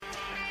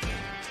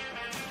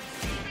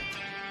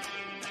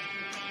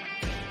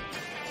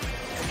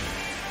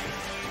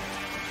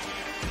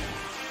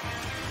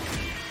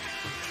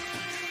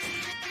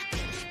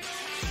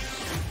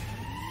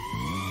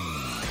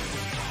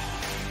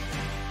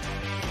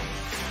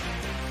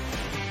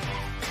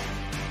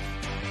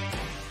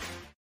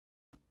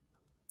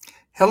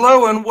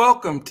Hello and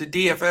welcome to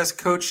DFS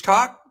Coach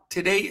Talk.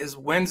 Today is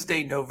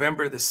Wednesday,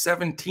 November the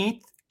 17th,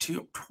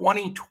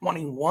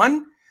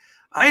 2021.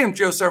 I am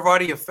Joe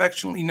Sarvati,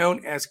 affectionately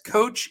known as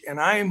Coach,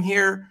 and I am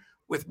here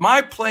with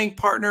my playing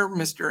partner,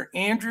 Mr.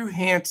 Andrew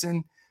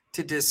Hansen,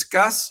 to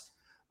discuss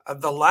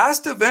the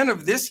last event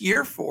of this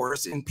year for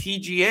us in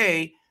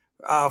PGA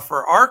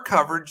for our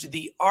coverage,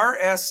 the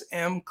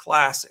RSM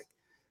Classic.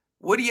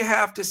 What do you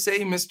have to say,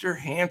 Mr.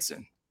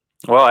 Hansen?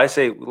 Well, I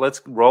say let's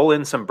roll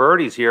in some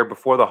birdies here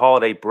before the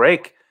holiday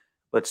break.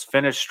 Let's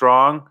finish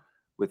strong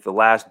with the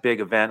last big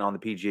event on the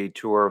PGA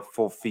Tour,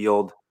 full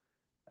field,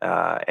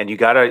 and you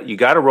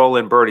gotta roll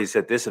in birdies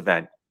at this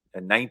event.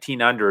 And 19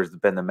 under has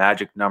been the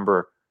magic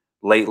number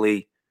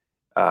lately.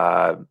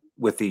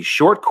 With these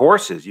short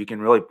courses, you can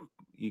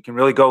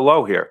really go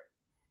low here.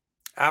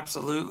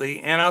 Absolutely,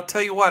 and I'll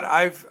tell you what,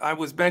 I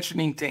was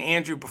mentioning to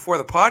Andrew before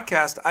the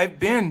podcast. I've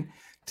been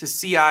to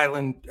Sea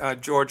Island,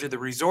 Georgia, the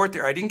resort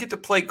there. I didn't get to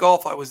play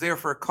golf. I was there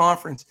for a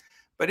conference,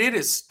 but it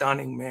is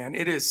stunning, man.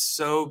 It is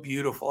so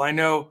beautiful. I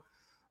know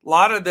a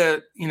lot of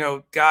the,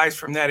 guys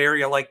from that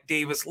area, like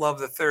Davis Love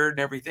the Third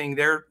and everything,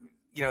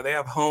 they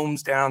have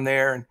homes down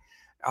there, and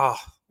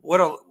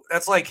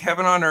that's like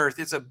heaven on earth.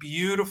 It's a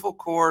beautiful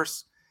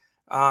course,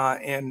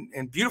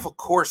 and beautiful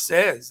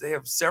courses. They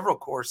have several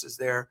courses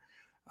there,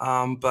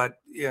 but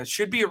it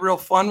should be a real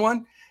fun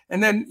one.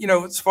 And then,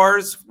 as far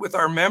as with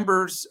our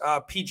members,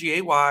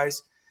 PGA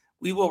wise,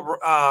 we will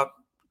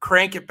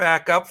crank it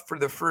back up for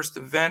the first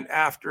event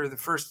after the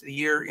first of the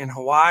year in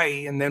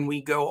Hawaii. And then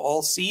we go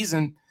all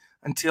season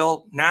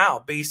until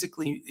now,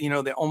 basically,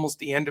 almost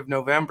the end of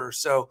November.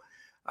 So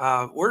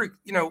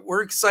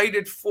we're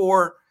excited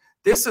for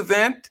this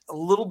event, a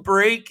little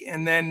break,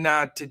 and then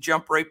to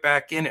jump right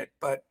back in it.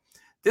 But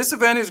this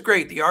event is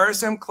great. The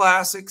RSM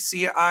Classic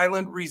Sea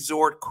Island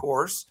Resort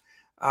Course.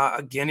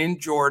 Again in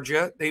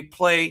Georgia. They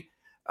play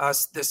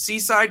the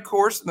Seaside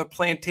course and the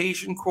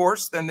Plantation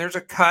course. Then there's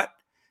a cut,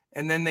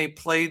 and then they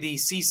play the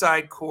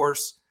Seaside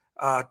course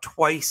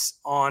twice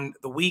on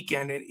the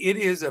weekend. And it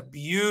is a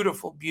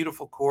beautiful,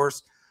 beautiful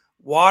course.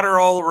 Water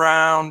all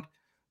around,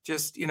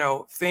 just,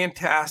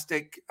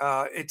 fantastic.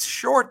 It's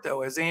short,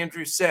 though, as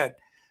Andrew said.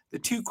 The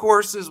two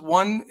courses,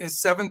 one is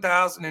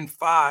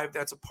 7,005.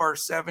 That's a par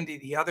 70.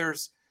 The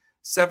other's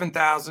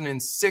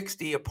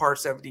 7,060, a par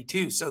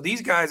 72. So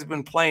these guys have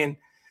been playing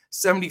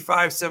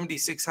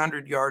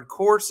 7,600 yard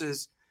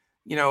courses,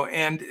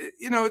 and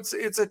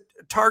it's a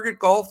target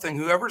golf thing.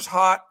 Whoever's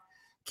hot,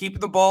 keeping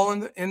the ball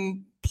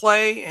in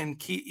play and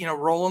keep,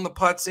 rolling the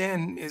putts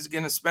in is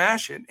going to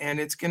smash it. And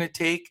it's going to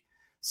take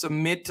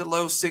some mid to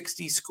low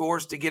 60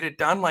 scores to get it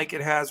done, like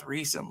it has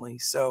recently.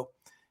 So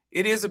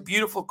it is a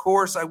beautiful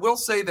course. I will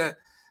say that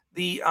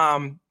the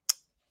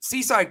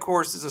Seaside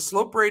course is a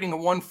slope rating of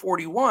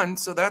 141,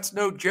 so that's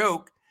no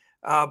joke.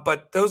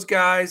 But those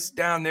guys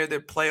down there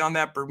that play on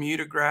that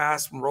Bermuda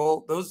grass and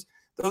roll, those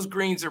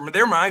greens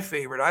they're my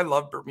favorite. I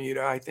love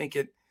Bermuda. I think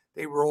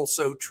they roll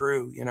so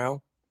true,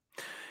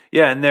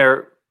 Yeah, and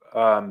they're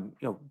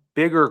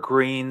bigger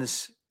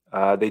greens.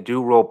 They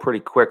do roll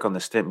pretty quick on the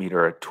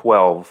Stimpmeter at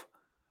 12.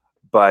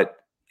 But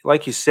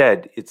like you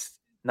said, it's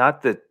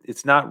not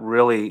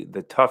really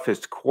the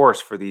toughest course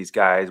for these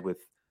guys with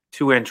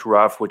 2-inch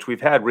rough, which we've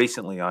had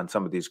recently on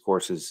some of these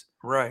courses.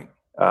 Right.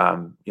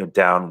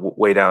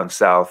 Way down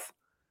south.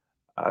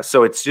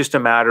 So it's just a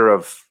matter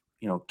of,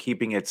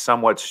 keeping it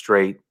somewhat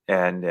straight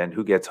and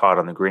who gets hot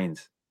on the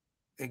greens.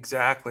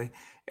 Exactly.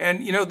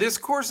 And, this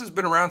course has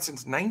been around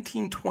since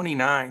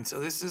 1929. So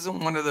this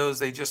isn't one of those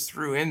they just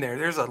threw in there.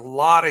 There's a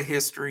lot of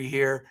history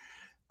here.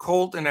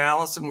 Colt and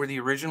Allison were the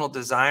original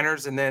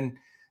designers, and then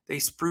they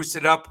spruced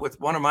it up with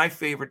one of my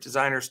favorite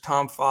designers,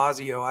 Tom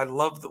Fazio. I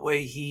love the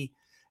way he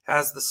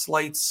has the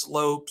slight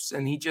slopes,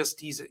 and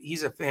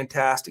he's a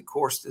fantastic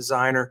course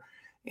designer.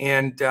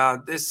 And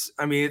it's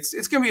going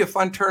to be a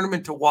fun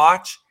tournament to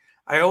watch.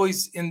 I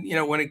always,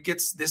 when it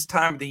gets this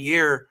time of the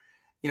year,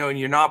 and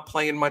you're not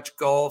playing much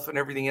golf and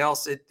everything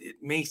else, it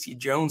makes you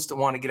Jones to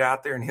want to get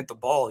out there and hit the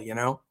ball,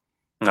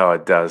 No,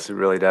 it does. It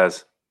really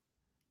does.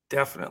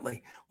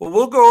 Definitely. Well,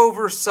 we'll go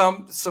over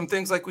some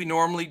things like we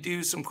normally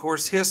do, some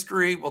course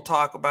history. We'll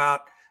talk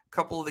about a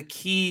couple of the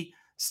key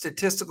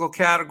statistical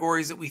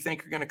categories that we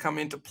think are going to come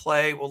into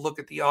play. We'll look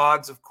at the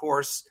odds, of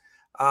course.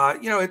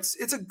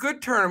 It's a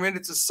good tournament.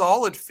 It's a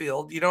solid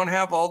field. You don't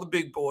have all the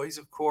big boys,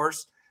 of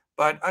course,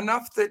 but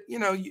enough that,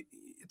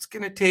 it's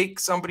going to take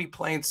somebody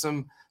playing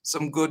some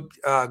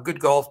good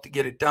golf to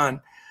get it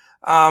done.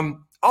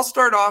 I'll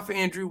start off,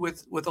 Andrew,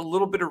 with a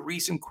little bit of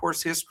recent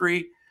course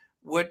history.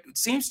 What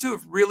seems to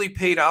have really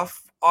paid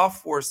off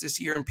for us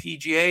this year in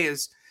PGA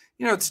is,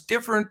 it's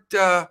different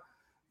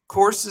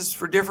courses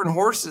for different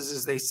horses,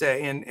 as they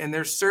say. And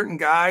there's certain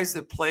guys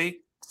that play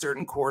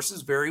certain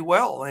courses very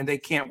well, and they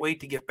can't wait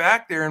to get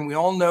back there. And we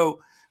all know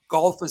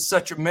golf is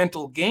such a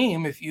mental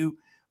game. If you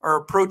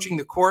are approaching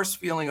the course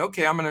feeling,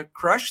 okay, I'm going to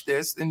crush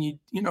this, then you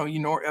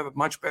have a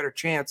much better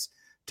chance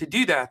to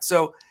do that.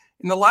 So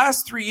in the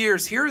last 3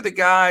 years, here are the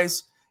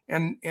guys,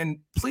 And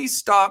please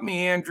stop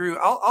me, Andrew.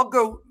 I'll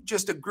go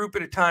just a group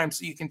at a time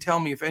so you can tell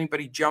me if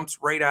anybody jumps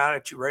right out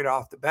at you right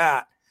off the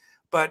bat.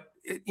 But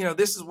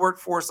this has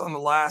worked for us on the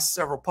last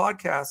several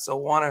podcasts, so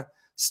want to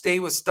stay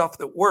with stuff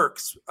that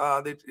works,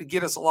 that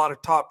get us a lot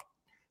of top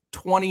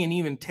 20 and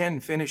even 10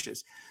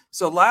 finishes.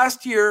 So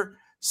last year,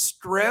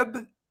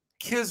 Streb,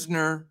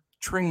 Kisner,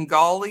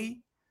 Tringali,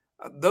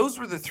 those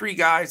were the three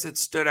guys that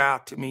stood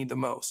out to me the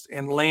most.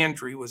 And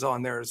Landry was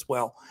on there as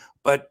well.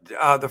 But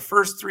the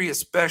first three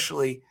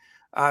especially,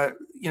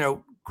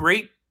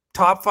 great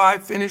top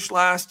 5 finish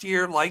last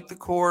year, like the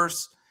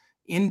course,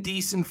 in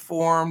decent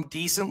form,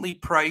 decently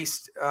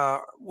priced.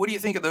 What do you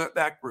think of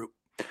that group?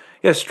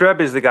 Yeah, Streb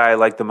is the guy I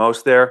like the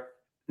most there,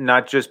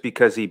 not just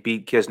because he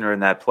beat Kisner in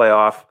that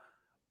playoff,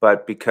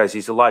 but because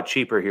he's a lot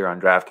cheaper here on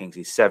DraftKings.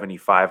 He's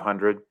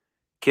 7,500,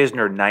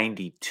 Kisner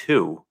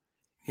 92,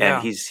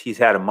 and he's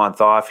had a month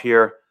off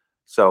here,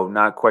 so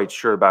not quite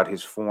sure about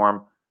his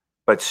form.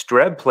 But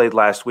Streb played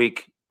last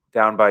week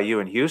down by you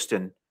in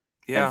Houston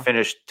and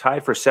finished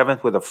tied for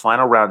 7th with a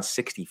final round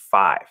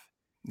 65.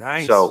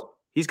 Nice. So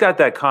he's got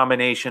that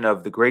combination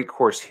of the great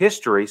course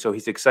history, so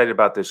he's excited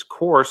about this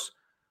course,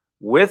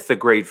 with the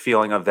great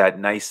feeling of that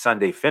nice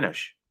Sunday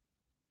finish.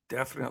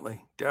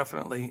 Definitely.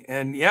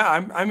 And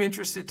I'm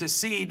interested to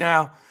see.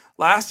 Now,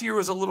 last year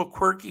was a little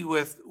quirky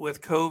with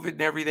COVID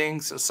and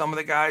everything, so some of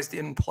the guys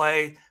didn't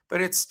play,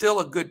 but it's still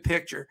a good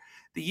picture.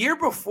 The year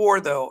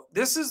before, though,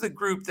 this is the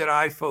group that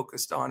I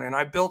focused on, and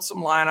I built some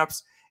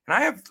lineups, and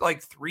I have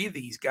like 3 of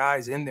these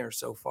guys in there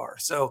so far.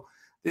 So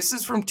this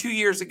is from 2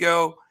 years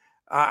ago.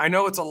 I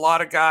know it's a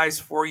lot of guys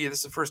for you. This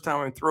is the first time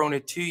I'm throwing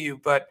it to you,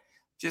 but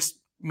just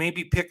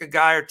maybe pick a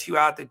guy or 2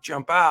 out that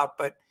jump out.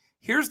 But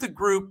here's the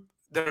group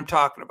that I'm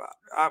talking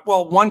about.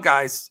 One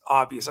guy's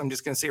obvious. I'm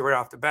just going to say right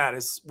off the bat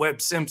is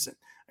Webb Simpson.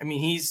 I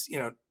mean, he's,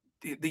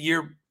 the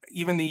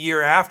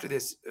year after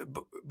this,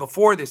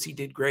 before this, he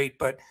did great,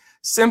 but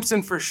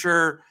Simpson for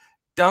sure.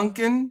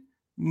 Duncan,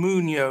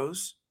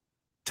 Munoz,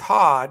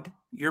 Todd,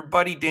 your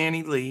buddy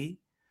Danny Lee,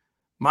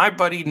 my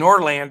buddy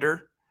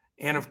Norlander,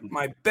 and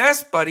my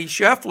best buddy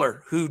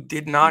Scheffler, who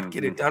did not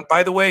get it done.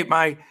 By the way,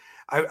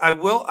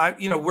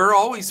 we're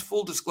always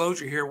full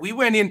disclosure here. We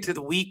went into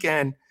the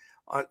weekend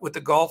with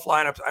the golf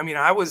lineups. I mean,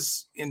 I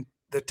was in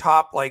the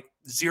top like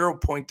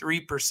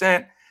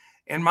 0.3%,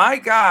 and my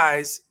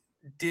guys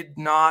did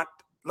not.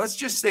 Let's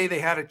just say they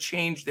had to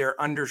change their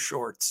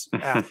undershorts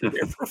after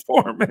their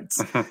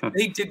performance.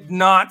 They did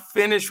not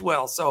finish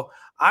well. So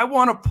I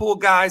want to pull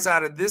guys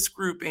out of this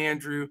group,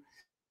 Andrew,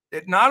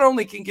 that not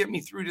only can get me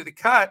through to the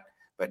cut,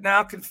 but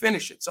now can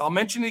finish it. So I'll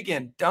mention it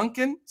again: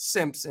 Duncan,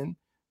 Simpson,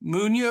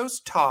 Munoz,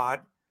 Todd,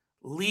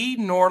 Lee,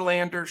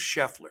 Norlander,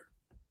 Scheffler.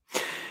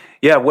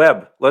 Yeah,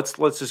 Webb. Let's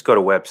just go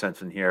to Webb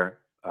Simpson here.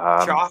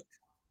 Chalk.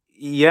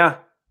 Yeah,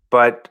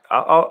 but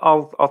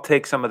I'll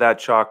take some of that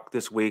chalk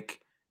this week.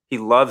 He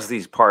loves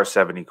these par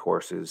 70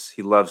 courses.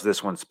 He loves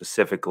this one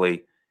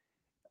specifically.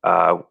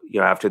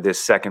 After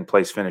this second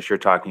place finish you're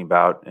talking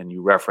about, and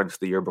you referenced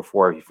the year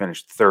before, he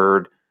finished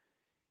 3rd.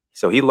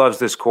 So he loves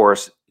this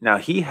course. Now,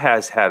 he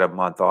has had a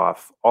month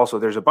off. Also,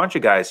 there's a bunch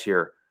of guys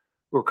here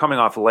who are coming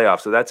off a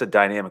layoff, so that's a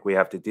dynamic we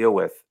have to deal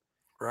with.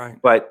 Right.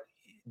 But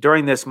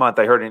during this month,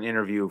 I heard an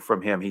interview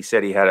from him. He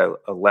said he had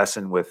a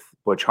lesson with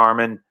Butch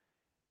Harmon,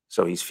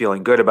 so he's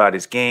feeling good about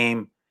his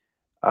game.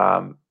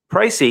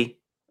 Pricey,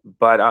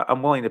 but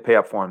I'm willing to pay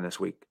up for him this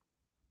week.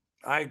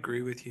 I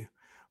agree with you.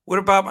 What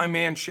about my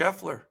man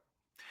Scheffler?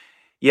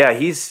 Yeah,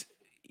 he's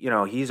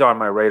on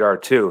my radar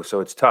too, so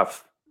it's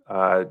tough.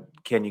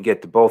 Can you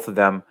get to both of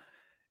them?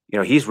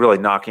 He's really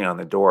knocking on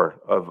the door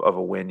of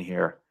a win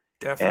here.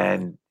 Definitely.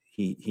 And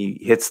he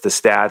hits the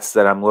stats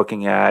that I'm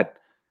looking at.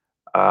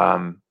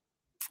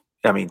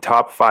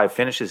 Top 5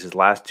 finishes his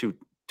last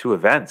two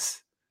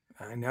events.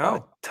 I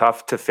know.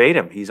 Tough to fade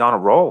him. He's on a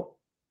roll.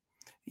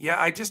 Yeah,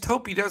 I just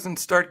hope he doesn't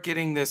start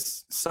getting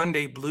this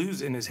Sunday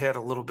blues in his head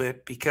a little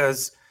bit,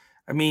 because,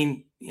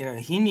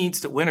 he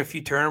needs to win a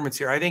few tournaments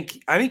here. I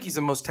think he's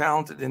the most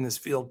talented in this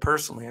field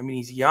personally. I mean,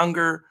 he's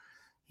younger.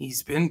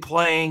 He's been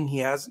playing. He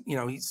has,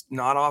 he's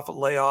not off a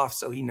layoff,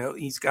 so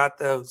he's got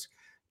those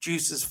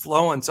juices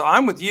flowing. So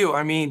I'm with you.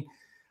 I mean,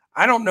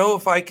 I don't know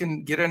if I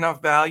can get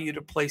enough value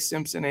to play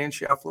Simpson and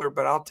Scheffler,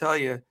 but I'll tell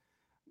you,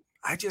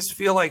 I just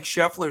feel like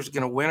Scheffler's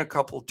going to win a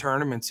couple of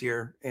tournaments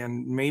here,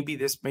 and maybe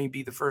this may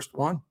be the first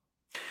one.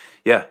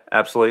 Yeah,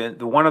 absolutely. And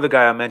the one other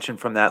guy I mentioned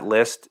from that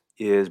list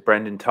is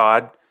Brendan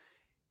Todd,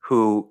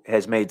 who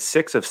has made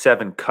 6 of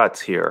 7 cuts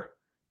here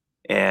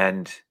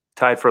and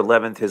tied for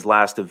 11th his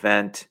last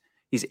event.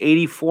 He's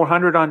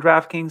 8,400 on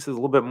DraftKings. It's a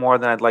little bit more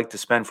than I'd like to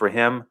spend for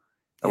him.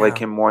 I like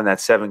him more in that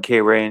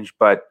 7K range,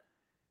 but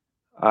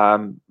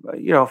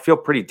feel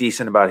pretty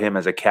decent about him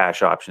as a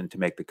cash option to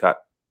make the cut.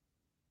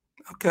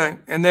 Okay.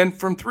 And then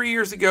from 3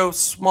 years ago,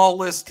 small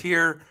list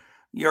here.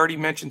 You already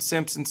mentioned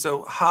Simpson.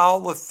 So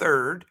Howell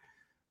III,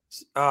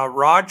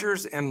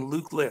 Rogers, and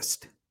Luke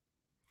List.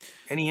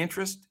 Any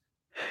interest?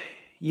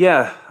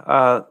 Yeah.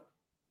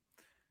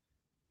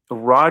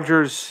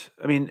 Rogers,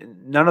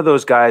 none of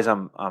those guys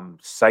I'm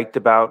psyched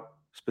about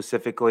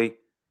specifically.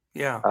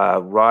 Yeah.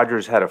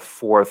 Rogers had a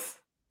 4th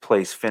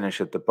place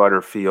finish at the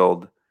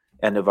Butterfield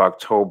end of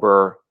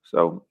October.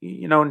 So,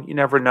 you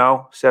never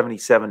know.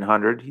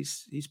 7,700.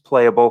 He's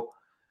playable.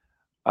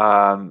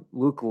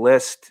 Luke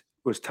List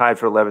was tied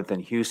for 11th in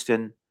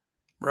Houston.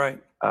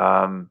 Right.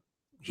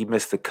 He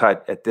missed the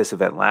cut at this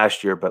event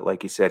last year, but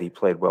like you said, he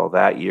played well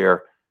that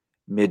year.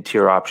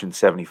 Mid-tier option,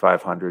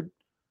 7,500.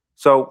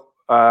 So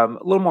a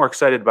little more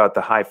excited about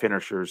the high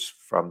finishers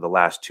from the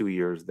last 2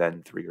 years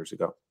than 3 years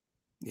ago.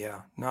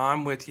 Yeah. No,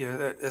 I'm with you.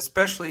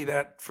 Especially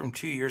that from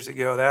 2 years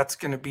ago. That's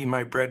going to be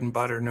my bread and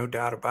butter, no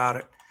doubt about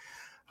it.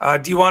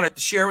 Do you want to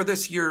share with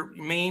us your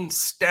main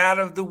stat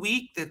of the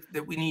week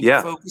that we need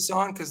to focus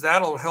on? Because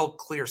that'll help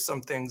clear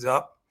some things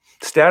up.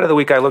 Stat of the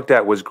week I looked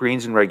at was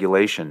greens in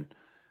regulation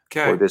for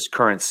Okay. this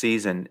current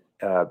season,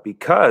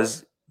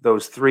 because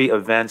those 3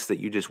 events that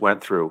you just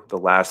went through, the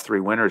last 3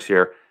 winners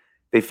here,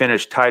 they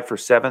finished tied for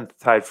 7th,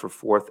 tied for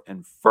 4th,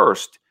 and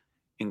 1st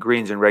in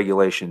greens in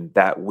regulation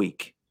that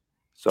week.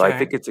 So I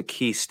think it's a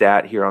key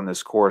stat here on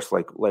this course,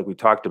 like we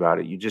talked about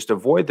it. You just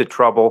avoid the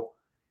trouble,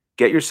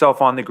 get yourself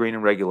on the green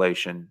in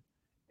regulation,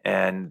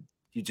 and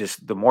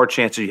the more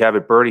chances you have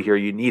at birdie here,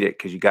 you need it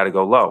because you got to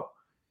go low.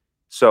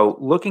 So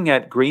looking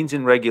at greens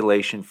in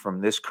regulation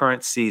from this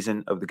current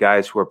season of the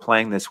guys who are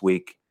playing this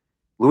week,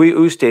 Louis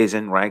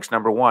Oosthuizen ranks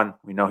number 1.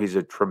 We know he's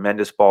a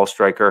tremendous ball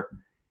striker.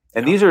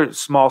 And these are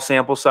small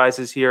sample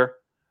sizes here,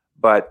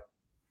 but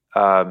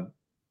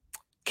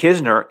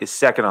Kisner is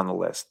 2nd on the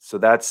list. So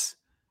that's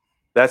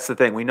the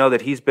thing. We know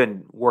that he's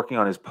been working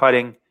on his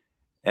putting,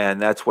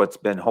 and that's what's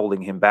been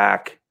holding him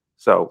back.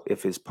 So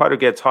if his putter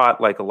gets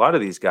hot, like a lot of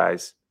these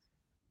guys,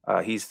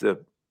 he's the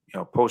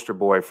poster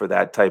boy for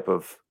that type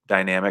of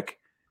dynamic.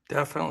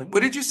 Definitely.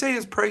 What did you say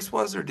his price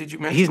was, or did you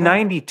mention? He's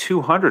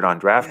 9,200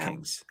 on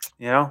DraftKings.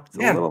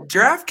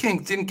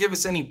 DraftKings didn't give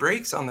us any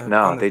breaks on the.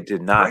 No, they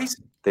did not.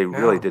 Pricing. They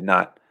really did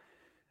not.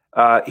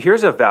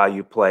 Here's a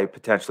value play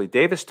potentially.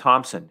 Davis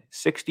Thompson,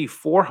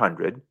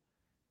 6,400.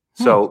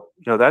 So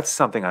that's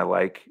something I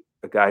like.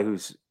 A guy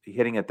who's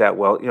hitting it that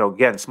well.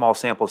 Again, small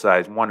sample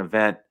size, 1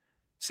 event,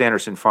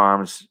 Sanderson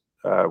Farms,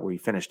 where he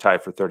finished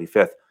tied for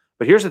 35th.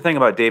 But here's the thing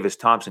about Davis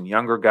Thompson,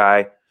 younger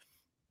guy.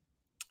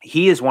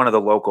 He is one of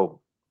the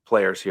local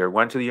players here.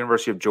 Went to the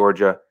University of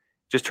Georgia.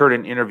 Just heard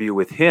an interview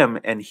with him,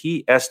 and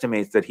he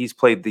estimates that he's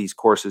played these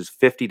courses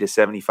 50 to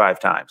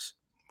 75 times.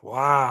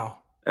 Wow.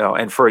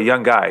 And for a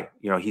young guy,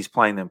 he's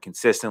playing them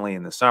consistently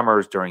in the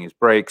summers during his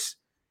breaks.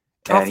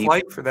 Tough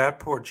life for that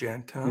poor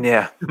gent. Huh?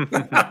 Yeah.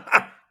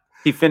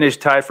 He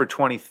finished tied for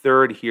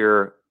 23rd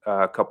here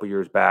a couple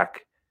years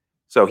back.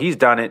 So he's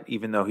done it,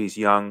 even though he's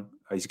young.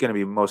 He's going to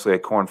be mostly a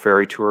Korn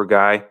Ferry Tour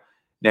guy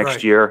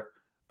next year.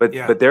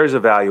 But there's a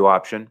value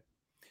option.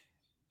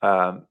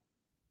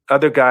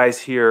 Other guys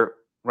here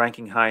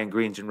ranking high in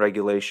greens in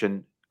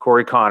regulation.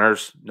 Corey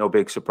Connors, no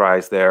big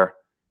surprise there,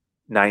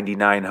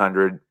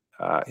 9,900.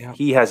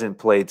 He hasn't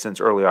played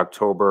since early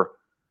October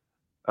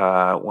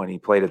when he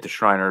played at the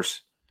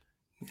Shriners.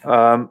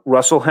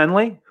 Russell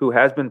Henley, who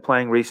has been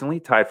playing recently,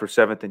 tied for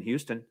 7th in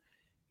Houston,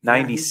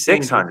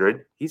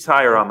 9,600. He's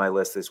higher on my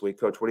list this week.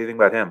 Coach, what do you think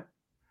about him?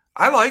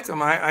 I like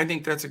him. I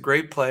think that's a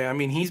great play. I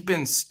mean, he's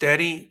been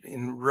steady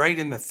and right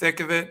in the thick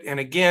of it.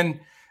 And again,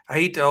 I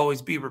hate to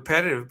always be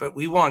repetitive, but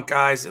we want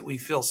guys that we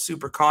feel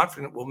super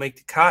confident will make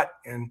the cut.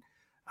 And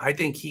I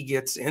think he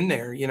gets in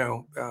there.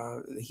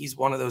 He's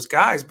one of those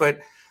guys.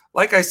 But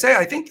like I say,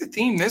 I think the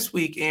theme this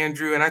week,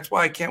 Andrew, and that's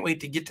why I can't wait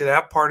to get to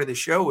that part of the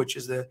show, which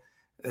is the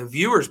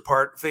viewers'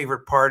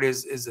 favorite part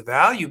is the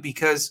value,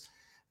 because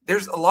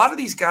there's a lot of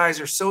these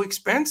guys are so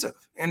expensive,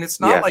 and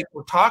it's not like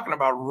we're talking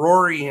about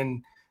Rory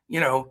and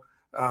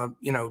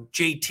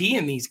JT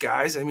and these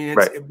guys. I mean,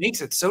 it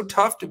makes it so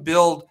tough to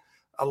build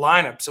a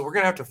lineup. So we're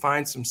going to have to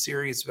find some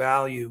serious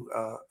value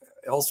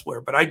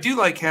elsewhere. But I do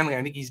like Henley.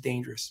 I think he's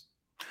dangerous.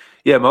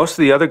 Yeah, most of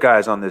the other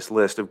guys on this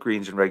list of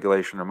greens in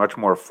regulation are much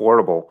more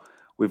affordable.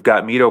 We've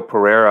got Mito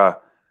Pereira,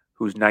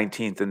 who's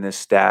 19th in this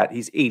stat.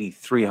 He's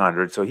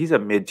 8,300, so he's a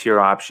mid-tier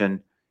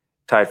option,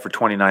 tied for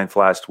 29th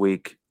last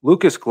week.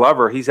 Lucas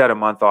Glover, he's had a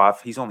month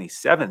off. He's only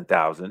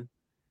 7,000,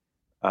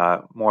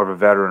 more of a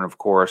veteran, of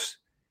course.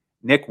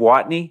 Nick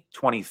Watney,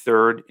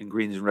 23rd in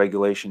greens in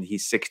regulation.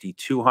 He's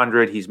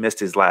 6,200. He's missed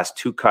his last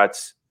 2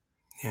 cuts.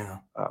 Yeah.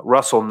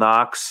 Russell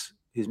Knox,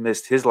 he's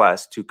missed his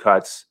last 2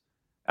 cuts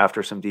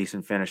after some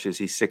decent finishes.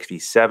 He's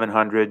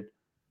 6,700.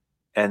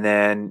 And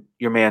then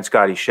your man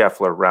Scotty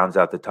Scheffler rounds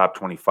out the top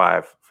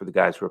 25 for the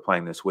guys who are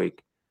playing this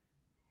week.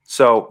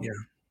 So,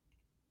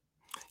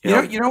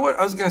 you know what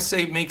I was going to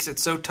say makes it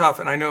so tough,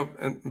 and I know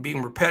I'm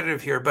being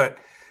repetitive here, but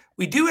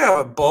we do have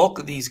a bulk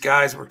of these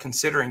guys we're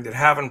considering that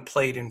haven't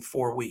played in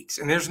 4 weeks,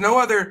 and there's no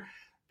other,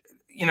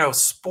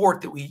 sport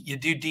that you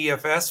do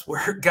DFS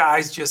where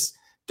guys just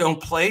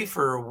don't play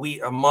for a week,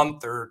 a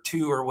month or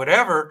 2 or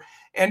whatever,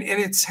 and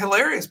it's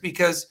hilarious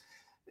because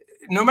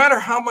no matter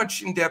how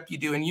much in depth you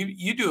do, and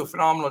you do a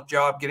phenomenal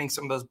job getting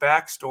some of those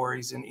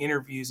backstories and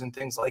interviews and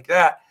things like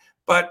that.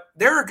 But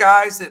there are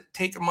guys that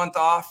take a month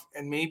off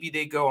and maybe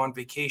they go on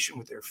vacation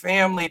with their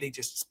family. They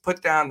just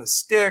put down the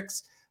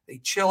sticks,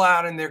 they chill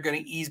out, and they're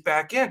going to ease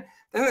back in.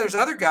 Then there's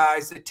other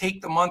guys that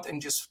take the month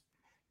and just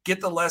get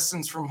the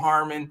lessons from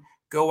Harman,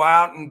 go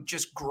out and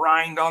just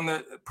grind on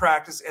the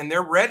practice, and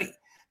they're ready.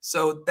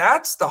 So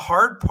that's the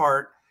hard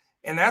part.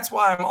 And that's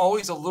why I'm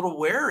always a little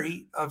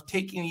wary of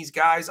taking these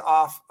guys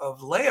off of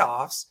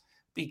layoffs,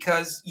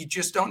 because you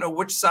just don't know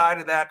which side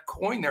of that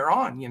coin they're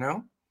on,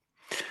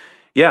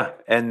 Yeah.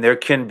 And there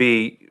can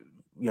be,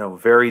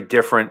 very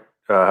different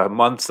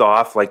months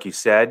off, like you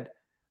said.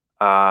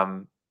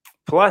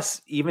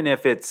 Plus, even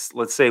if it's,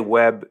 let's say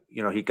Webb,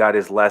 he got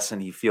his lesson,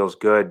 he feels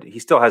good. He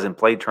still hasn't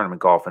played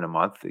tournament golf in a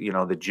month.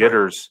 The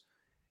jitters,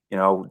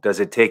 does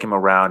it take him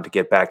around to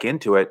get back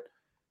into it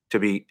to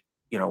be,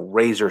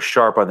 razor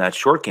sharp on that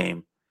short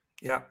game?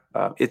 Yeah.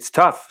 It's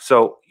tough.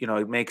 So,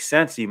 it makes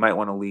sense. You might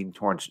want to lean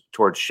towards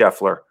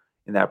Scheffler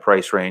in that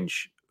price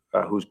range,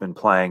 who's been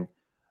playing.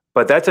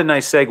 But that's a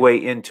nice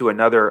segue into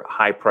another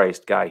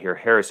high-priced guy here,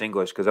 Harris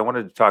English, because I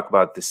wanted to talk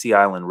about the Sea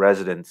Island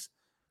residents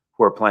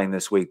who are playing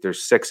this week.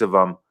 There's 6 of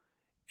them.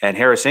 And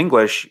Harris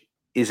English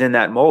is in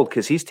that mold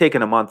because he's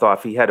taken a month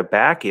off. He had a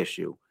back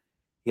issue.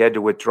 He had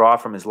to withdraw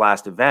from his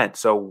last event.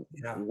 So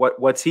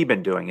what's he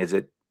been doing? Is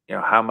it,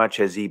 how much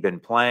has he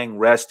been playing,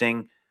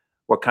 resting?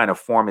 What kind of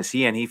form is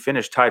he in? He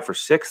finished tied for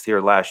 6th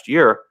here last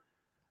year.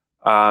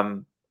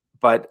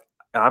 But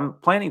I'm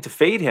planning to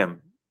fade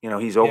him.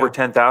 He's over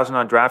 10,000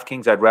 on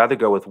DraftKings. I'd rather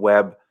go with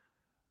Webb,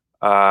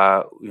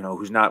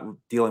 who's not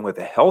dealing with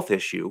a health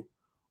issue,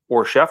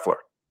 or Scheffler.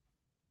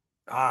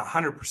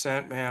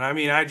 100%, man. I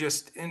mean, I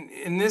just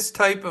in this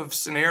type of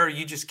scenario,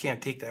 you just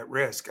can't take that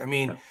risk. I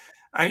mean,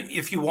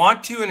 if you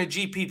want to in a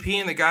GPP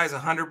and the guy's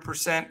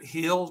 100%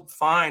 healed,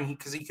 fine,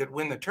 because he could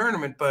win the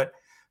tournament. But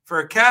for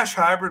a cash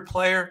hybrid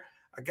player,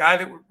 a guy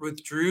that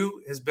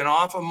withdrew, has been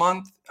off a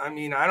month. I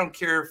mean, I don't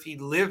care if he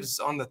lives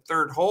on the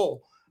 3rd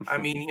hole. I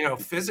mean,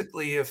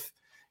 physically, if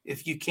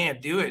you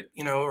can't do it,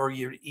 or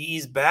you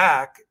ease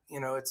back,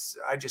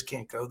 I just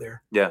can't go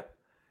there. Yeah.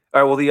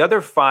 All right. Well, the other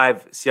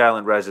 5 Sea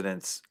Island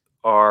residents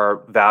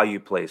are value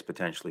plays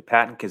potentially.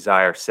 Patton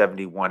Kizzire,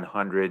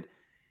 7,100.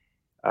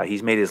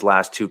 He's made his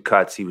last 2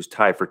 cuts. He was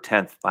tied for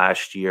 10th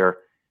last year.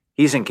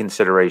 He's in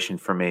consideration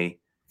for me.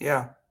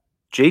 Yeah.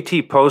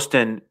 JT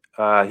Poston,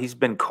 he's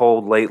been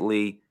cold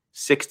lately,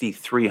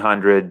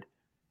 6,300.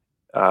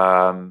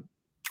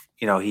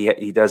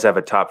 He does have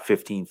a top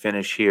 15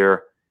 finish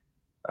here.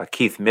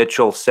 Keith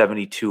Mitchell,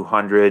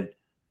 7,200.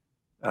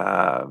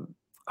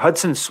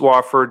 Hudson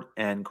Swafford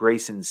and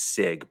Grayson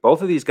Sigg.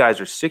 Both of these guys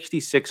are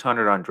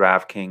 6,600 on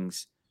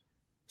DraftKings.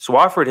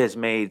 Swafford has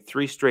made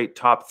 3 straight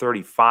top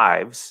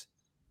 35s.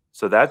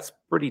 So that's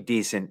pretty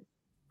decent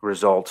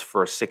results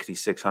for a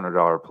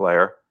 $6,600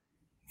 player.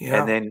 Yeah.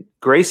 And then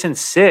Grayson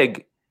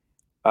Sigg,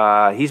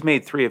 he's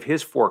made 3 of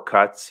his 4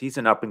 cuts. He's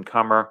an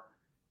up-and-comer.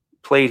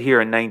 Played here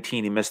in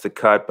 19. He missed the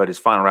cut, but his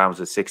final round was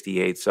at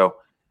 68. So,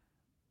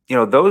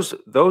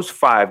 those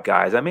 5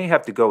 guys, I may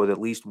have to go with at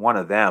least one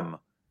of them.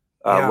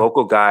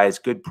 Local guys,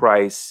 good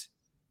price,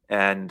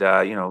 and,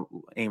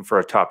 aim for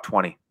a top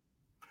 20.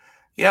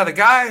 Yeah, the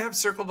guy I have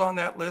circled on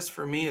that list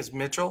for me is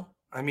Mitchell.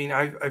 I mean,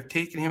 I've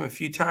taken him a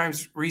few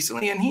times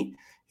recently, and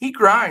he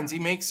grinds. He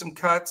makes some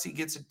cuts. He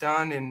gets it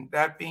done, and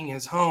that being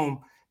his home,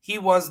 he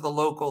was the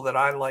local that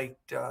I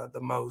liked the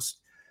most.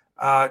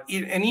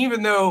 And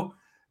even though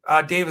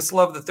Davis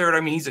Love III,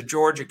 I mean, he's a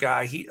Georgia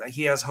guy.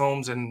 He has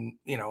homes in,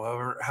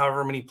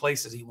 however many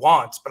places he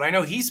wants. But I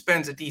know he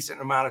spends a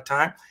decent amount of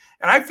time.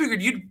 And I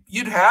figured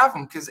you'd have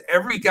him because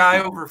every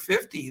guy over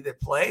 50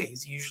 that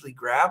plays usually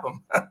grab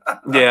him.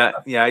 Yeah,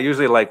 I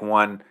usually like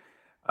one.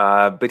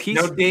 But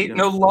he's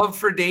no love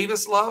for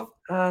Davis Love?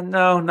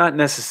 No, not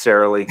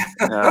necessarily.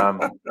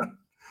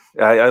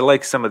 I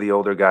like some of the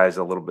older guys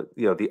a little bit.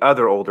 The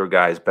other older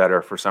guys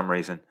better for some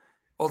reason.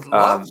 Well,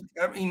 Love,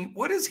 I mean,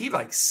 what is he,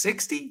 like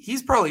 60?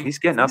 He's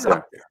getting up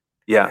there.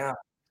 Yeah.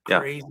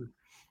 Crazy.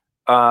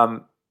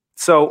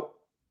 So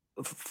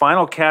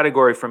final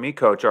category for me,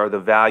 Coach, are the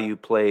value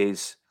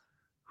plays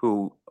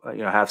who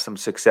have some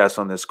success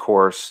on this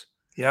course.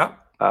 Yeah.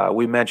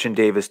 We mentioned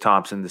Davis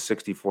Thompson, the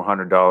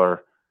 $6,400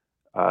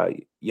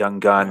 young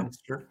gun.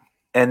 Sure.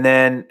 And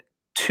then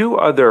 2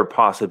 other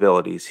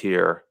possibilities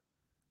here.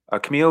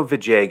 Camilo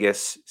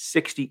Villegas,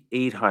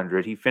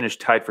 6,800. He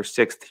finished tied for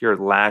 6th here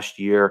last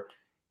year.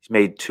 He's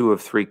made 2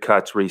 of 3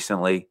 cuts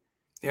recently.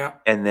 Yeah.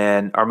 And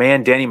then our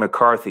man, Denny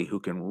McCarthy, who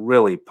can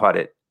really putt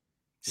it.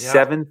 Yeah.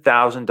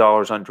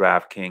 $7,000 on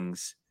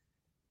DraftKings.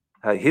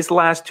 His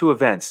last 2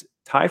 events,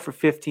 tied for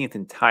 15th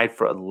and tied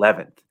for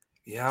 11th.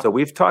 Yeah. So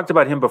we've talked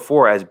about him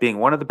before as being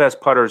one of the best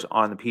putters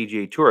on the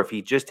PGA Tour. If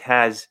he just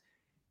has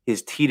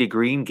his tee to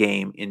green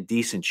game in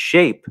decent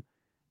shape,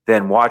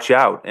 then watch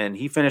out. And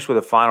he finished with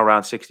a final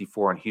round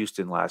 64 in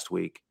Houston last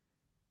week.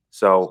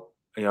 So,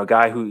 a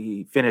guy who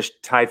he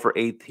finished tied for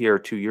 8th here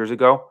 2 years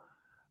ago.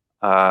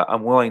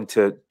 I'm willing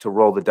to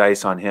roll the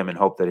dice on him and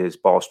hope that his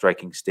ball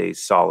striking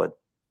stays solid.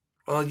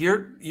 Well,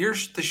 you're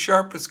the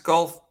sharpest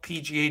golf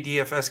PGA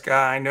DFS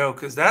guy I know,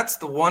 because that's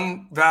the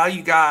one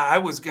value guy I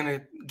was going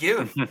to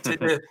give to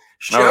the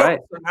show. Right.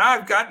 So now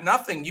I've got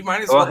nothing. You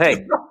might as well.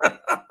 Hey,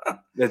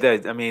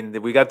 I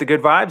mean, we got the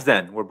good vibes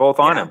then. We're both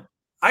on him.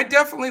 I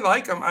definitely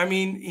like him. I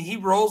mean, he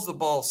rolls the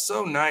ball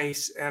so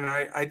nice, and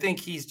I think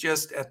he's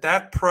just at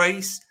that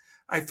price.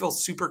 I feel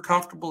super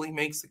comfortable. He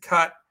makes the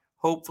cut,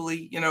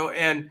 hopefully,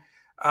 and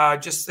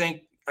just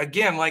think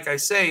again, like I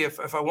say,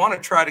 if I want to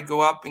try to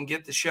go up and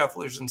get the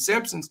Schefflers and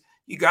Simpsons,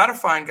 you got to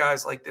find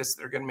guys like this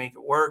that are going to make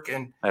it work.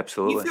 And he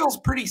Absolutely. feels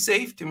pretty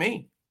safe to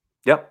me.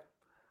 Yep.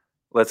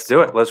 Let's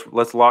do it.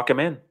 Let's lock him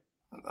in.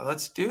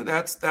 Let's do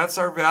that's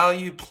our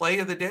value play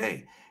of the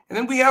day. And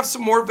then we have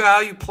some more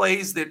value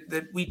plays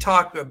that we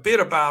talked a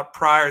bit about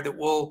prior that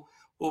we'll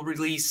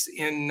release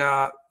in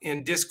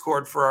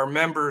Discord for our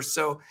members.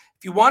 So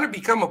if you want to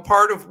become a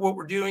part of what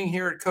we're doing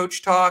here at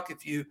Coach Talk,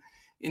 if you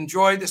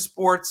enjoy the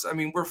sports, I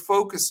mean, we're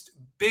focused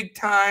big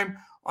time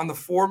on the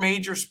 4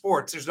 major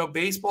sports. There's no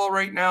baseball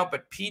right now,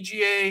 but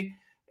PGA,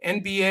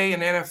 NBA,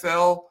 and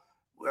NFL.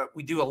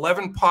 We do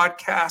 11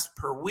 podcasts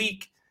per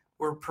week.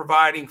 We're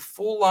providing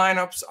full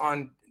lineups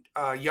on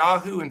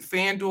Yahoo and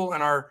FanDuel,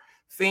 and our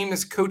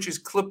famous coaches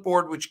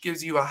clipboard, which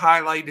gives you a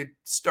highlighted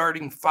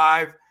starting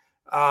 5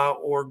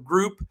 or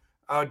group,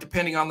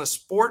 depending on the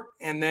sport,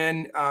 and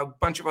then a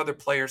bunch of other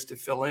players to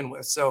fill in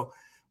with. So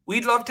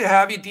we'd love to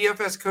have you,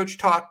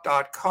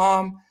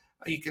 dfscoachtalk.com.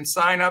 You can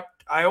sign up.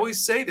 I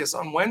always say this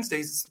on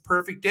Wednesdays. It's the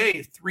perfect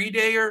day.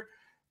 3-dayer.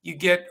 You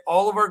get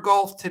all of our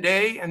golf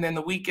today, and then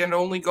the weekend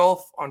only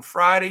golf on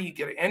Friday. You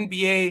get an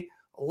NBA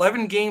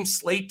 11-game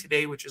slate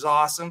today, which is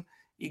awesome.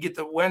 You get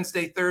the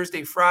Wednesday,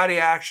 Thursday, Friday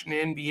action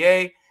in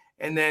NBA,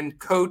 and then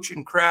Coach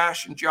and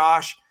Crash and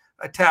Josh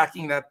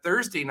attacking that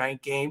Thursday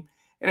night game.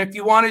 And if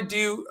you want to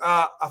do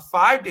a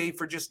 5-day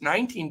for just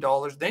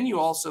 $19, then you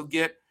also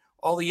get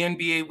all the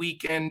NBA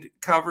weekend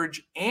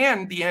coverage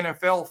and the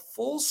NFL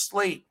full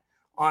slate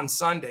on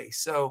Sunday.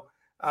 So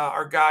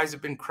our guys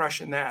have been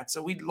crushing that.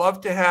 So we'd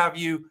love to have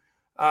you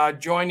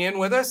join in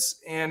with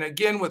us. And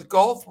again, with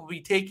golf, we'll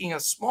be taking a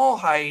small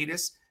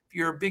hiatus if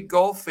you're a big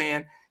golf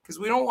fan, because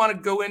we don't want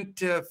to go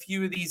into a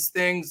few of these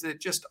things that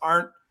just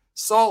aren't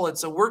solid.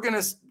 So we're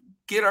going to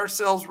get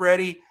ourselves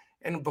ready.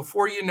 And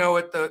before you know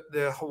it,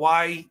 the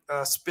Hawaii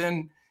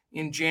spin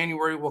in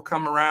January will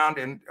come around.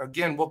 And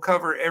again, we'll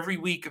cover every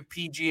week of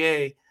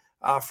PGA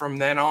from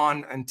then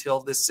on until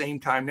this same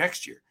time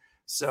next year.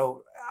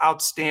 So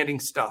outstanding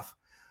stuff.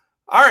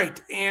 All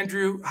right,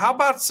 Andrew, how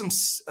about some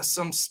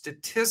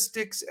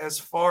statistics as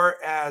far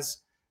as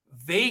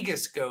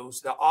Vegas goes,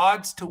 the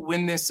odds to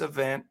win this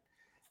event?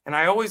 And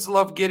I always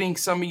love getting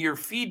some of your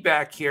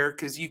feedback here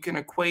because you can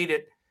equate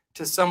it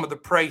to some of the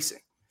pricing.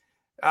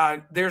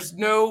 There's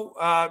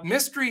no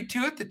mystery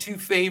to it. The 2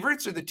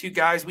 favorites are the 2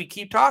 guys we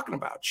keep talking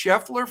about.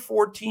 Scheffler,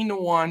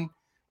 14-1,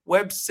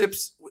 Webb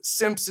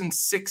Simpson,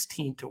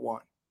 16-1.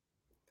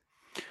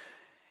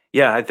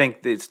 Yeah, I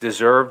think it's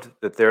deserved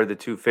that they're the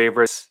 2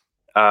 favorites.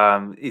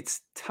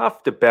 It's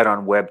tough to bet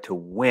on Webb to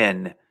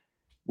win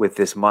with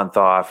this month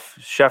off.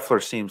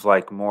 Scheffler seems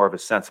like more of a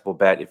sensible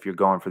bet if you're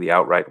going for the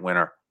outright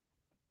winner.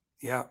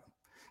 Yeah.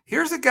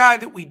 Here's a guy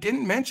that we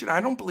didn't mention, I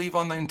don't believe,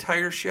 on the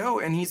entire show,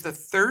 and he's the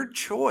 3rd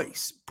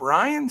choice.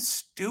 Brian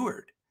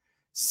Stewart,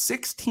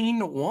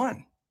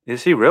 16-1.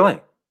 Is he really?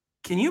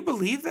 Can you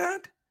believe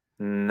that?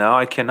 No,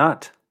 I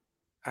cannot.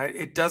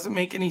 It doesn't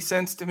make any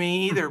sense to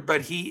me either,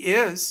 but he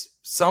is.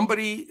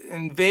 Somebody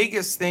in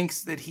Vegas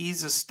thinks that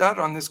he's a stud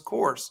on this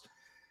course.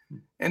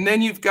 And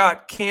then you've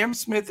got Cam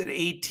Smith at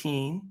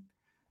 18,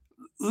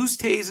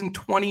 Oosthuizen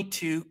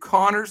 22,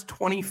 Connors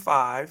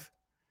 25,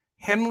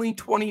 Henley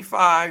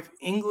 25,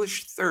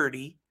 English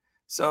 30.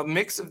 So a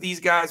mix of these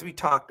guys we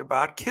talked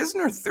about.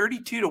 Kisner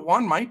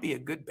 32-1 might be a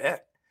good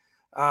bet.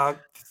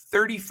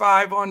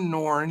 35 on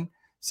Noren.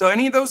 So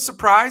any of those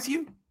surprise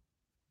you?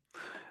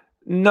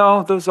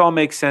 No, those all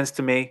make sense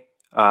to me.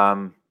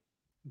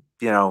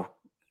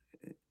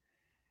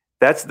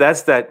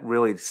 That's that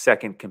really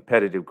second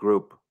competitive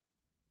group.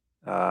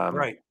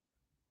 Right.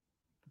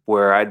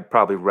 Where I'd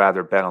probably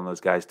rather bet on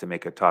those guys to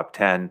make a top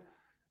 10,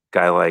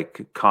 guy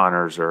like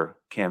Connors or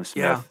Cam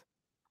Smith.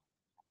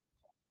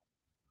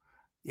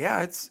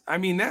 Yeah,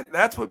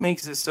 that's what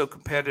makes it so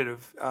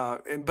competitive.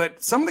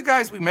 But some of the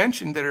guys we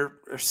mentioned that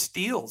are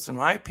steals, in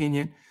my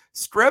opinion,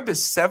 Streb is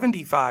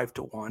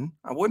 75-1.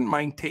 I wouldn't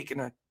mind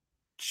taking a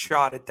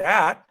shot at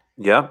that.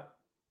 Yeah.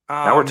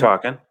 Now we're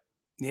talking.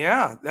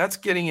 Yeah, that's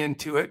getting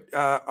into it.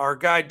 Our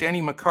guy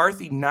Denny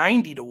McCarthy,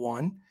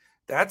 90-1.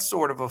 That's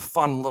sort of a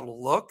fun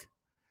little look.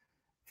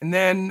 And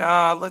then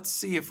let's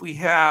see if we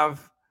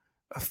have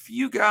a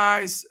few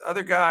guys,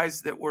 other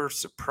guys that were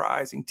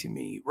surprising to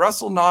me.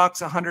 Russell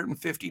Knox,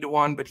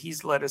 150-1, but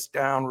he's let us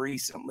down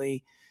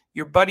recently.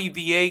 Your buddy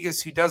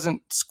Villegas, who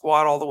doesn't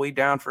squat all the way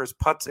down for his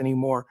putts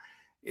anymore,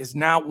 is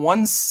now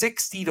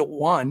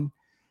 160-1.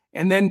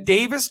 And then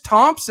Davis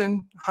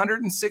Thompson,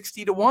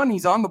 160-1.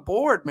 He's on the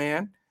board,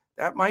 man.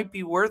 That might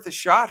be worth a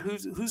shot.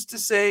 Who's to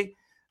say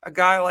a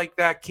guy like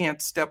that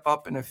can't step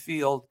up in a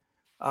field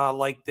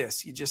like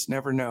this? You just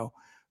never know.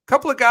 A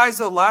couple of guys,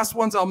 the last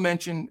ones I'll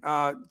mention,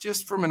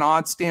 just from an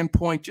odd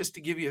standpoint, just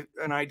to give you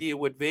an idea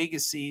what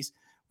Vegas sees.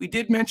 We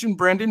did mention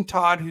Brendan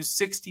Todd, who's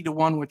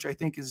 60-1, which I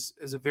think is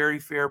a very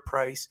fair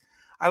price.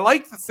 I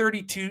like the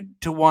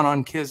 32-1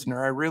 on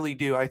Kisner. I really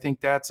do. I think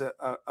that's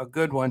a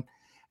good one.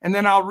 And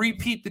then I'll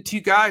repeat the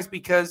two guys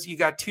because you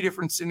got two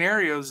different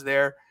scenarios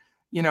there,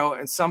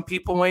 and some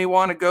people may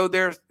want to go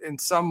there and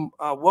some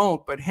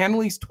won't. But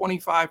Henley's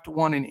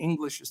 25-1 and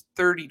English is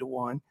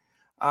 30-1.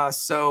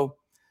 So,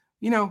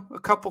 a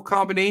couple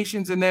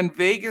combinations. And then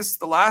Vegas,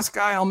 the last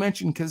guy I'll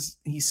mention because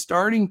he's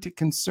starting to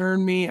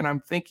concern me and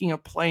I'm thinking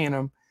of playing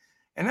him.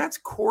 And that's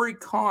Corey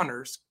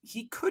Connors.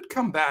 He could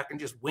come back and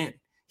just win.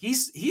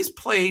 He's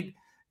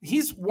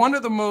one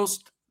of the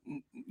most,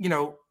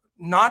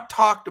 not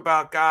talked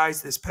about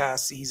guys this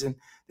past season.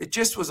 It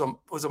just was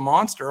a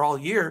monster all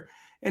year.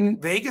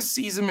 And Vegas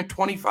sees him at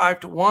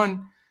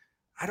 25-1.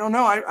 I don't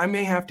know. I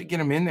may have to get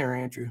him in there,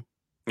 Andrew.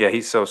 Yeah,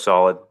 he's so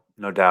solid,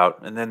 no doubt.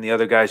 And then the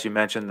other guys you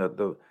mentioned,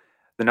 the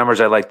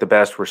numbers I liked the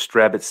best were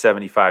Streb at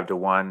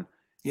 75-1.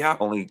 Yeah.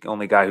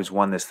 Only guy who's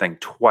won this thing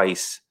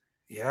twice.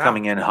 Yeah.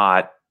 Coming in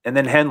hot. And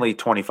then Henley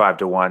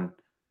 25-1.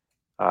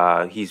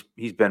 He's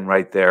been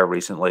right there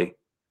recently.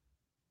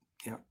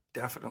 Yeah,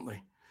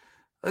 definitely.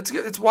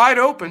 It's wide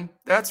open,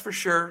 that's for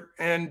sure.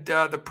 And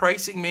the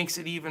pricing makes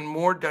it even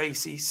more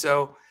dicey.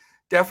 So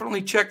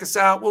definitely check us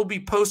out. We'll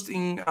be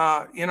posting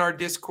in our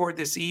Discord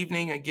this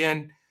evening.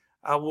 Again,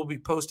 we'll be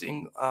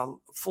posting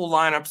full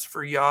lineups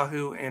for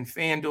Yahoo and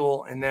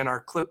FanDuel, and then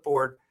our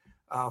clipboard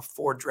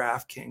for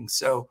DraftKings.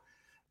 So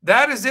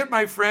that is it,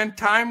 my friend.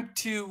 Time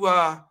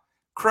to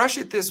crush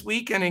it this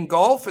weekend in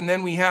golf, and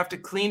then we have to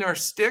clean our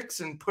sticks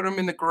and put them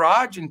in the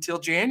garage until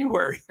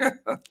January.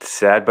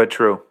 Sad but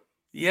true.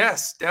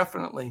 Yes,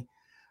 definitely.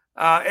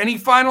 Any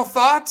final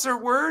thoughts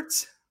or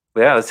words?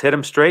 Yeah, let's hit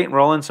them straight and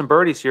roll in some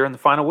birdies here in the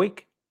final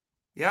week.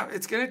 Yeah,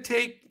 it's going to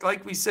take,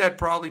 like we said,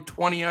 probably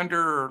 20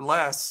 under or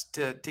less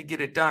to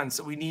get it done.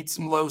 So we need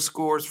some low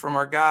scores from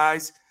our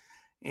guys,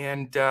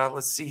 and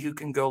let's see who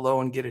can go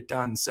low and get it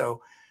done.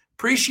 So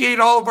appreciate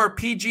all of our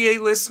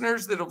PGA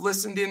listeners that have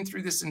listened in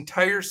through this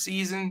entire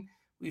season.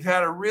 We've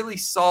had a really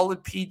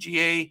solid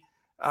PGA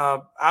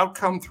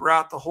outcome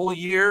throughout the whole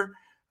year.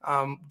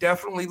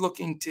 Definitely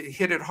looking to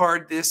hit it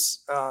hard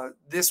this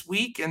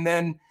week. And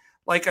then,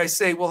 like I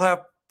say, we'll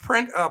have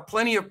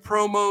plenty of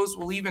promos.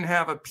 We'll even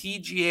have a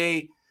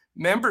PGA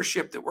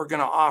membership that we're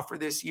going to offer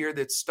this year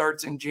that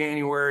starts in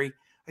January.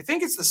 I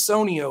think it's the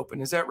Sony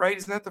Open. Is that right?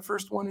 Isn't that the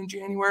first one in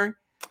January?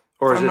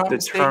 Or is it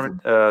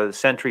the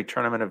Century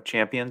Tournament of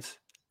Champions?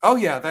 Oh,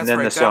 yeah, that's right. And then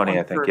the Sony,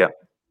 I think, yeah.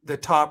 The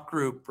top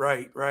group,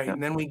 right. Yeah.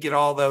 And then we get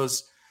all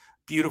those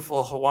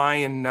beautiful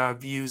Hawaiian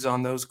views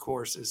on those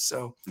courses.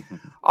 So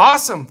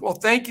awesome. Well,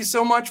 thank you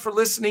so much for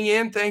listening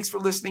in. Thanks for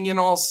listening in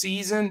all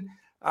season.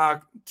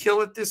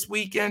 Kill it this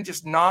weekend.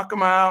 Just knock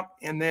them out,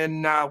 and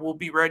then we'll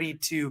be ready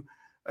to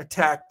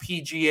attack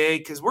PGA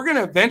because we're going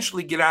to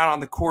eventually get out on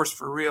the course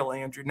for real,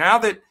 Andrew. Now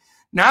that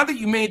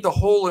you made the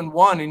hole in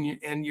one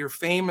and you're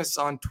famous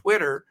on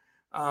Twitter,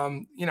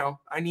 I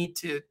need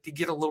to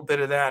get a little bit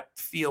of that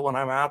feel when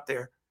I'm out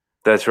there.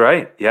 That's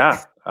right.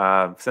 Yeah.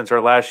 Since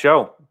our last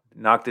show,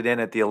 knocked it in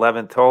at the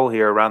 11th hole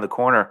here around the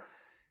corner.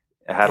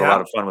 I had a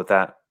lot of fun with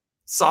that.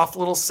 Soft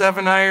little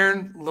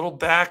 7-iron, little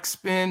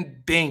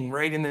backspin, bing,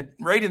 right in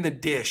the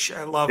dish.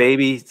 I love it.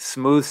 Baby,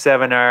 smooth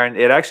 7-iron.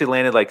 It actually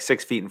landed like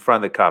 6 feet in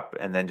front of the cup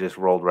and then just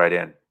rolled right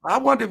in. I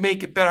wanted to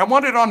make it better. I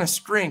wanted it on a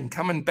string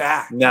coming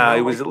back. No,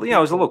 it was a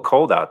little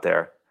cold out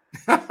there.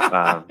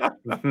 Well,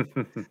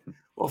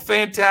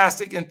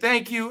 fantastic. And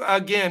thank you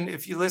again.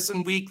 If you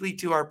listen weekly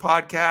to our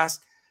podcast,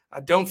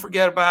 don't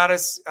forget about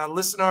us.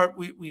 Listen to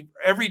we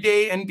every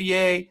day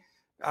NBA,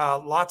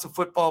 lots of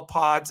football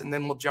pods, and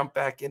then we'll jump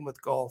back in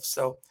with golf.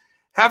 So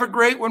have a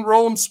great one.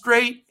 Roll them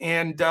straight.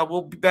 And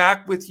we'll be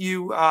back with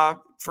you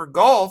for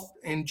golf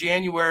in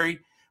January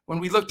when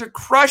we look to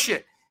crush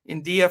it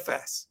in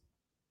DFS.